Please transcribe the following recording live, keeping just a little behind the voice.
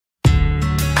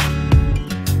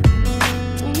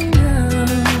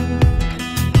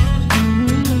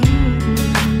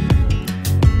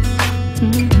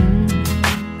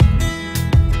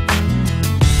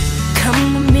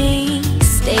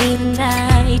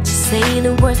say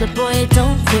the words, but boy, it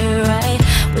don't feel right.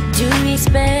 What do you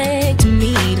expect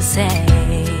me to say?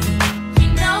 You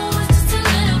know it's just a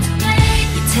little too late.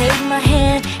 You take my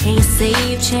hand and you say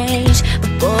you've changed,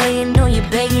 but boy, you know you're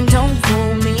begging, don't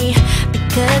fool me,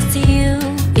 because to you,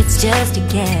 it's just a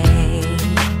game.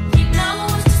 You know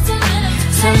it's just a little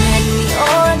too late. So let me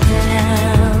on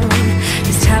down.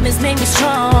 This time has made me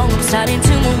strong. I'm starting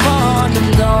to move on.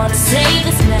 I'm gonna say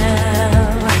this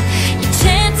now. Your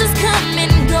chances come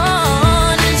and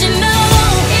gone, and you know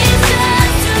it's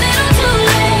just a little too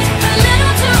late, a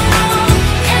little too wrong,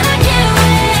 and I can't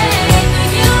wait for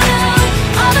you to know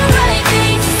all the right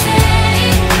things to say.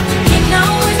 You know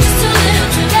it's just a little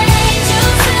too late. You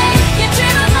say you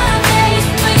dream of my face,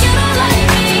 but you don't like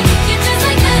me. You're just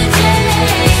like the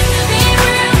J's. Being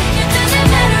real, it doesn't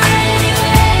matter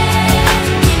anyway.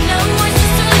 You know it's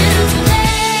just a little too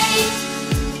late.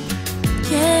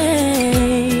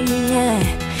 Yeah,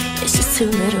 it's just too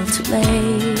little too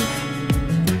late.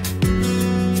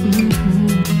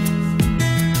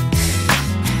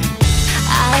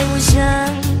 I was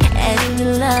young and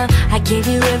in love. I gave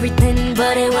you everything,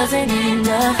 but it wasn't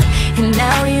enough. And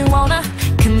now you wanna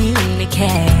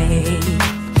communicate.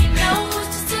 You know it's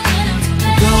just a little too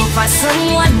late. Go find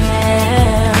someone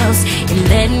else and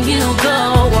letting you go.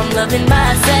 I'm loving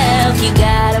myself. You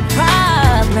got a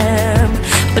problem,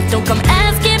 but don't come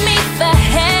asking me for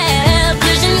help,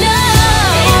 'cause you know